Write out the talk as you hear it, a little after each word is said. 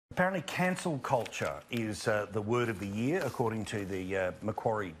Apparently cancel culture is the word of the year, according to the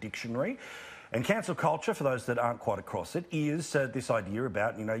Macquarie Dictionary. And cancel culture, for those that aren't quite across it, is this idea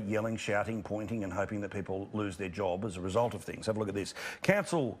about, yelling, shouting, pointing and hoping that people lose their job as a result of things. Have a look at this.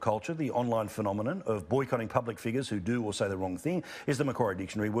 Cancel culture, the online phenomenon of boycotting public figures who do or say the wrong thing, is the Macquarie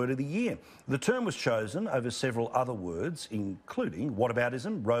Dictionary word of the year. The term was chosen over several other words, including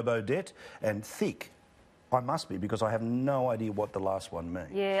whataboutism, robo-debt and thick. I must be, because I have no idea what the last one means.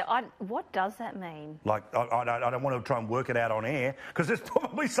 Yeah, what does that mean? Like, I don't want to try and work it out on air, because there's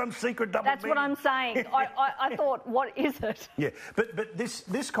probably some secret double That's meaning. what I'm saying. I thought, what is it? Yeah, but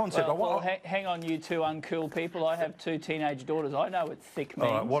this concept... Hang on, you two uncool people. I have two teenage daughters. I know what thick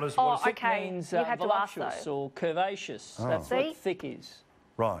means. What is thick okay. means You have to ask voluptuous though. or curvaceous. That's what thick is.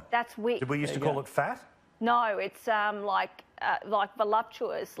 Right. That's weird. Did we used to call it fat? No, it's like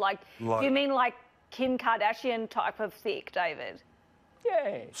voluptuous. Like, do you mean like Kim Kardashian type of thick, David?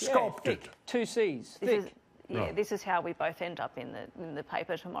 Yeah. Sculpted. Thick. Two C's. Thick. This is how we both end up in the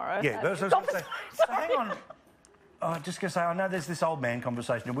paper tomorrow. Yeah, that's what I was going to say. So hang on. I'm just going to say, I know there's this old man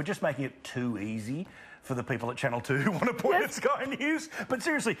conversation, and we're just making it too easy for the people at Channel 2 who want to point at Sky News. But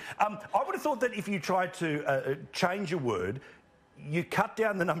seriously, I would have thought that if you tried to change a word, you cut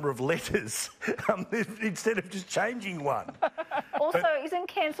down the number of letters instead of just changing one. Also, isn't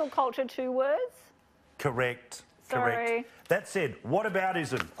cancel culture 2 words? Correct. Sorry. Correct. That said,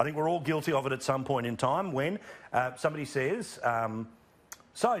 whataboutism? I think we're all guilty of it at some point in time when somebody says,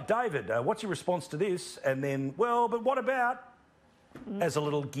 so, David, what's your response to this? And then, well, but what about? As a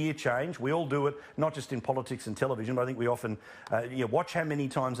little gear change. We all do it, not just in politics and television, but I think we often watch how many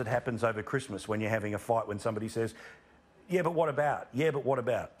times it happens over Christmas when you're having a fight when somebody says, yeah, but what about? Yeah, but what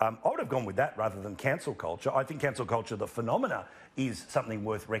about? I would have gone with that rather than cancel culture. I think cancel culture, the phenomena, is something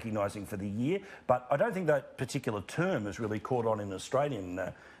worth recognising for the year, but I don't think that particular term has really caught on in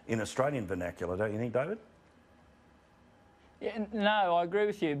Australian vernacular, don't you think, David? Yeah, no, I agree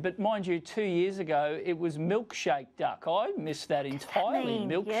with you. But mind you, 2 years ago, it was milkshake duck. I missed that entirely,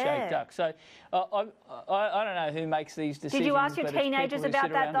 milkshake duck. So I don't know who makes these decisions. Did you ask your teenagers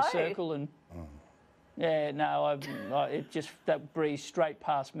about that, though? Circle and, yeah, no, that breezed straight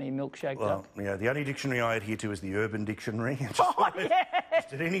past me, milkshake duck. Yeah, the only dictionary I adhere to is the Urban Dictionary.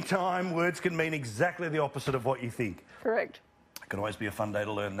 Just at any time, words can mean exactly the opposite of what you think. Correct. It can always be a fun day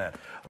to learn that.